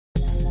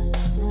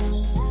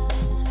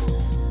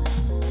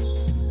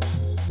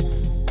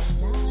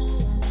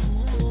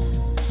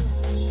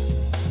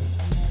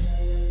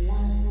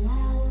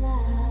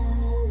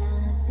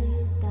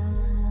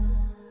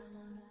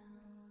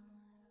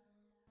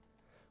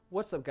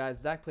What's up guys,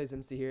 Zach Plays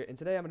MC here, and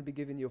today I'm going to be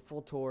giving you a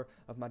full tour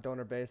of my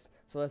donor base,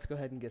 so let's go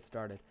ahead and get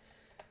started.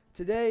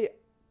 Today,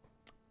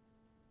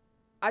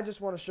 I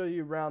just want to show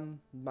you around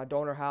my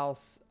donor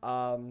house,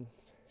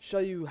 show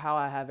you how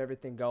I have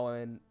everything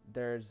going.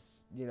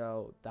 There's,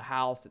 the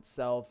house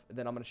itself, and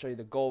then I'm going to show you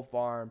the gold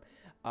farm,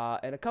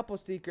 and a couple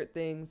secret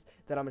things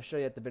that I'm going to show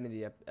you at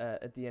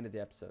the end of the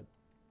episode.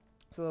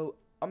 So,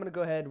 I'm going to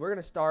go ahead, we're going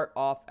to start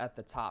off at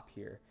the top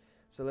here.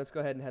 So let's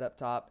go ahead and head up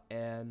top,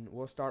 and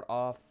we'll start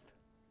off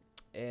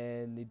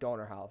in the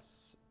donor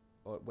house.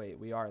 Oh, wait,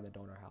 we are in the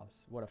donor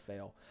house. What a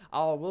fail.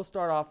 We'll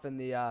start off in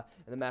the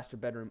master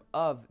bedroom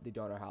of the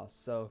donor house.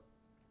 So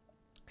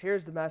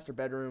here's the master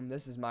bedroom.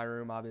 This is my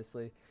room,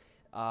 obviously.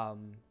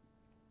 Um,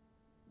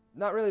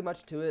 Not really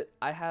much to it.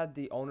 I had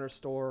the owner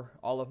store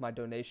all of my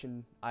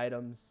donation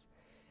items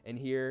in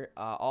here.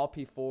 All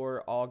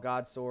P4, all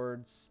God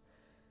swords.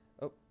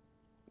 Oh,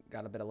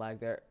 got a bit of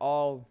lag there.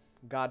 All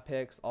God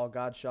picks, all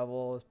God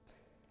shovels,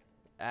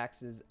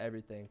 axes,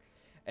 everything.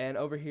 And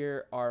over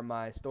here are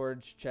my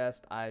storage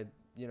chest. I,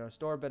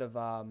 store a bit of,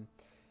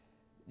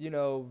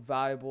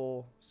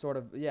 valuable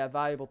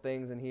valuable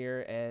things in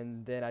here.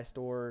 And then I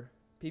store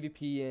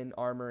PvP and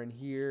armor in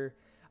here.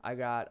 I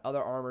got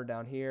other armor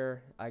down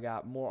here. I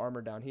got more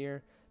armor down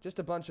here. Just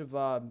a bunch of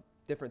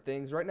different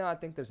things. Right now, I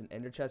think there's an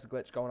ender chest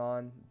glitch going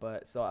on,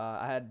 but so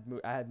I had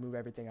to move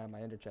everything out of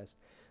my ender chest.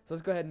 So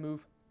let's go ahead and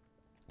move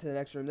to the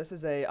next room. This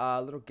is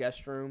a little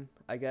guest room,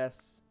 I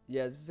guess.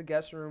 Yeah, this is a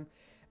guest room,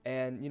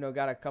 and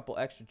got a couple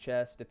extra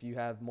chests if you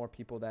have more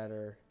people that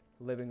are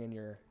living in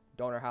your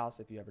donor house.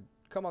 If you ever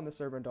come on the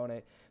server and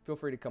donate, feel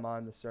free to come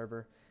on the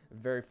server.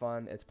 Very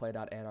fun. It's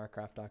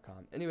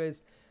play.anar-craft.com.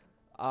 Anyways,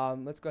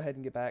 let's go ahead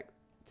and get back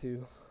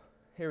to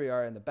here. We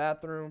are in the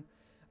bathroom.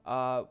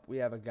 We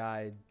have a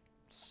guy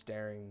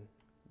staring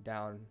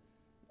down,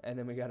 and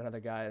then we got another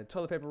guy. A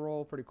toilet paper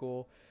roll, pretty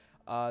cool.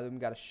 Then we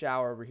got a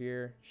shower over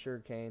here,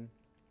 sugarcane,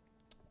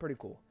 pretty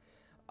cool.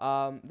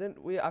 Then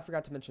I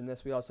forgot to mention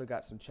this. We also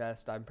got some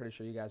chests. I'm pretty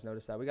sure you guys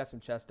noticed that. We got some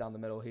chests down the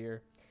middle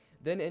here.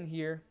 Then in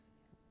here,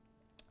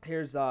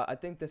 here's I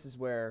think this is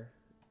where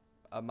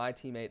my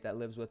teammate that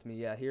lives with me.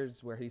 Yeah,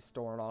 here's where he's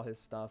storing all his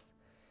stuff.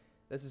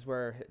 This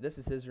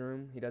is his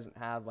room. He doesn't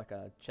have like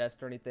a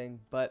chest or anything,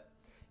 but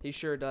he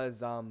sure does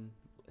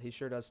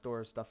store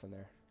his stuff in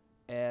there.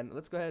 And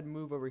let's go ahead and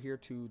move over here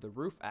to the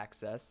roof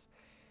access.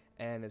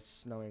 And it's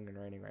snowing and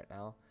raining right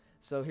now.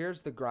 So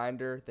here's the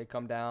grinder. They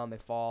come down, they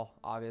fall.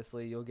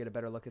 Obviously, you'll get a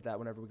better look at that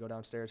whenever we go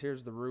downstairs.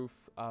 Here's the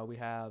roof. We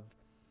have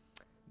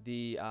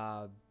the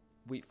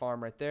wheat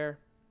farm right there,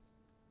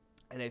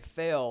 and a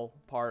fail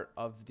part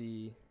of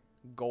the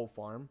gold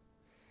farm.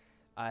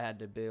 I had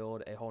to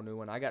build a whole new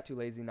one. I got too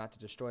lazy not to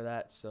destroy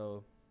that,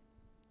 so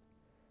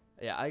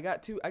yeah, I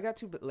got too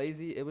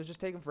lazy. It was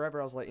just taking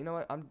forever. I was like, you know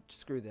what?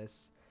 Screw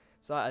this.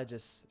 So I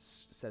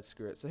just said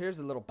screw it. So here's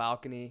the little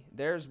balcony.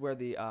 There's where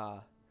the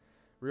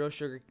real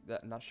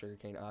not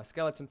sugarcane,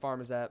 skeleton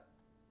farm is at.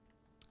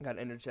 Got an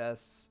ender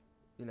chest,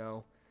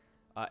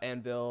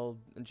 anvil,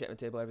 enchantment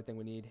table, everything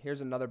we need.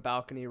 Here's another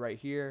balcony right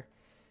here.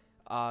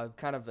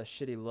 Kind of a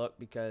shitty look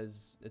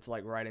because it's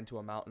like right into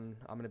a mountain.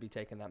 I'm gonna be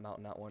taking that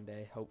mountain out one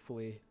day,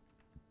 hopefully.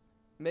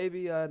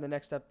 Maybe the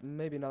next step,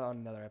 maybe not on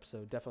another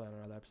episode. Definitely on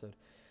another episode.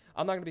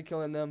 I'm not gonna be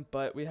killing them,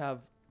 but we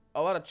have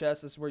a lot of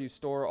chests. This is where you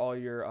store all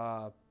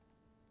your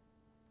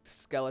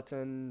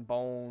skeleton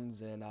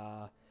bones and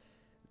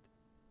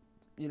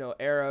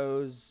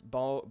arrows,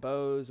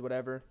 bows,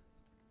 whatever.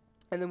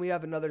 And then we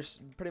have another,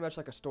 pretty much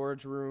like a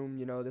storage room.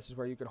 This is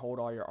where you can hold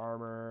all your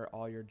armor,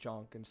 all your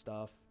junk and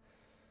stuff.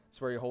 It's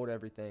where you hold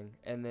everything.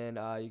 And then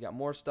you got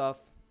more stuff.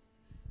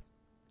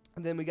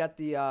 And then we got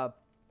the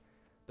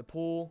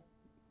pool.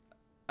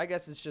 I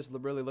guess it's just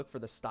really look for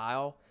the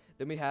style.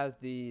 Then we have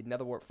the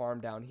netherwart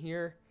farm down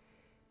here.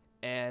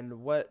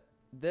 And what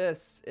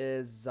this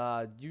is,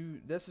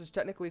 this is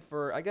technically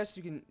for, I guess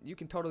you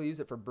can totally use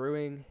it for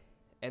brewing,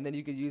 and then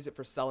you could use it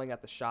for selling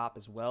at the shop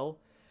as well.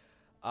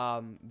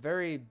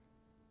 Very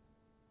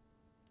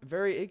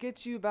it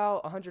gets you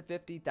about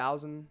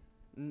 150,000,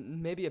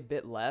 maybe a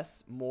bit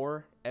less,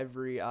 more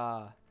every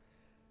time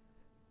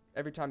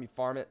you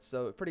farm it,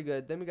 so pretty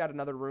good. Then we got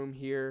another room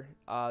here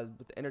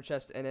with the inner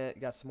chest in it.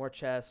 Got some more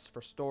chests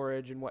for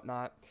storage and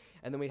whatnot.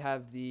 And then we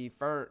have the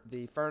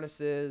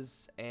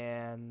furnaces,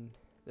 and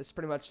this is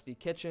pretty much the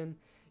kitchen.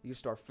 You can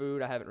store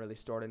food. I haven't really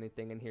stored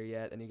anything in here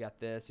yet. And you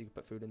got this. You can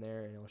put food in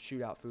there, and it'll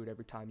shoot out food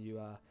every time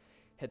you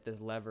hit this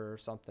lever or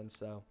something.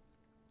 So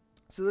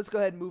let's go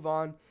ahead and move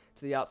on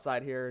to the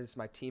outside here. This is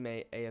my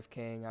teammate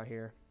AFKing out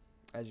here,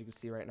 as you can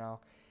see right now.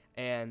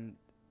 And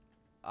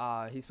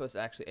he's supposed to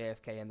actually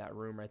AFK in that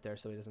room right there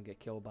so he doesn't get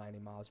killed by any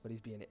mobs, but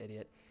he's being an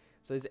idiot.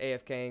 So he's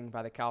AFKing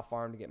by the cow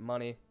farm to get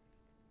money.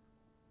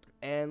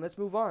 And let's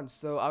move on.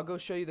 So I'll go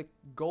show you the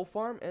gold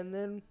farm, and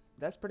then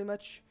that's pretty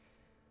much...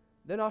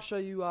 Then I'll show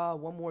you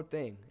one more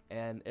thing,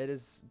 and it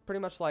is pretty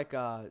much like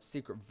a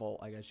secret vault,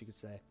 I guess you could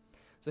say.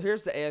 So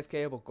here's the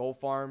AFKable gold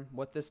farm.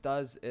 What this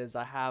does is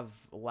I have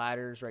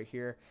ladders right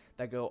here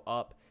that go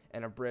up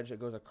and a bridge that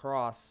goes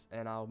across,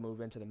 and I'll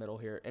move into the middle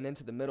here. And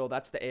into the middle,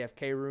 that's the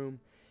AFK room.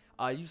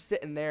 You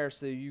sit in there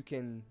so you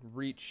can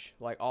reach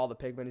like all the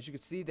pigmen. As you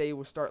can see, they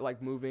will start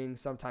like moving.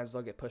 Sometimes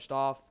they'll get pushed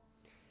off,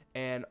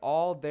 and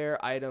all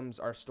their items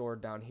are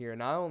stored down here.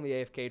 And I only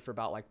AFK'd for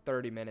about like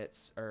 30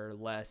 minutes or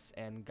less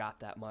and got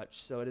that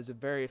much. So it is a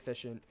very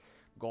efficient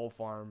gold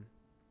farm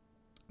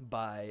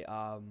by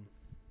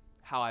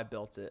how I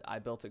built it. I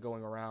built it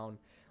going around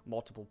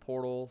multiple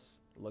portals.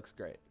 It looks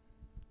great.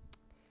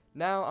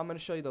 Now I'm going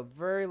to show you the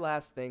very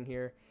last thing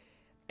here,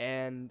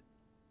 and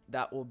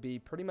that will be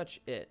pretty much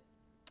it.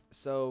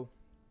 So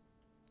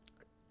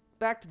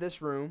back to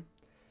this room.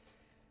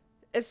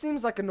 It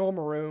seems like a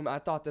normal room. I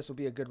thought this would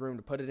be a good room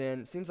to put it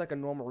in. It seems like a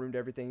normal room to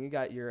everything. You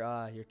got your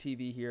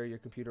TV here, your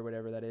computer,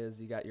 whatever that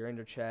is. You got your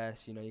ender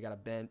chest. You know, you got a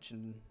bench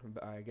and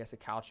I guess a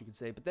couch, you could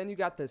say. But then you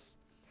got this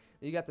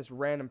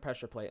random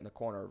pressure plate in the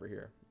corner over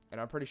here. And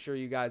I'm pretty sure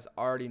you guys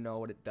already know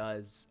what it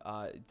does.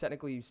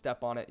 Technically, you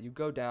step on it, you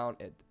go down,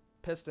 the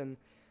piston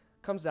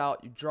comes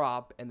out, you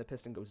drop, and the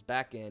piston goes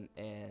back in,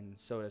 and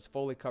so it is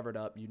fully covered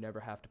up. You never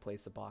have to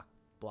place the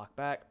block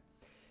back.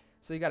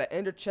 So you got an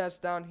ender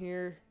chest down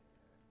here.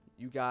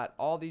 You got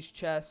all these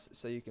chests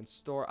so you can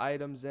store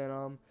items in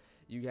them.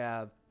 You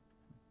have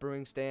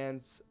brewing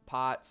stands,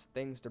 pots,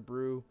 things to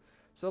brew.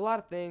 So a lot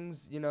of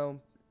things, you know,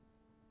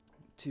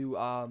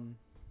 to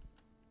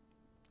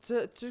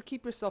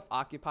keep yourself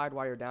occupied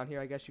while you're down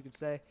here, I guess you could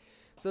say.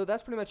 So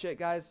that's pretty much it,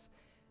 guys.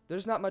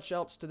 There's not much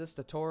else to this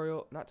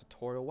tutorial. Not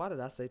tutorial. Why did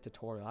I say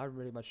tutorial? I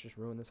pretty much just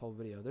ruined this whole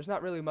video. There's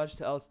not really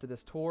much else to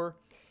this tour.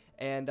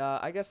 And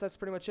I guess that's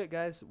pretty much it,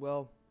 guys.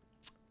 Well,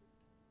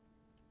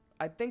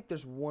 I think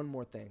there's one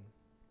more thing.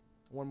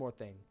 One more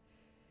thing.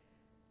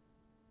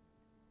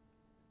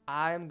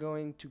 I'm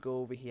going to go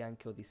over here and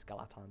kill these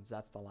skeletons.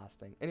 That's the last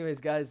thing. Anyways,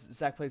 guys,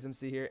 Zach Plays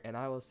MC here, and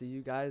I will see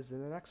you guys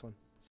in the next one.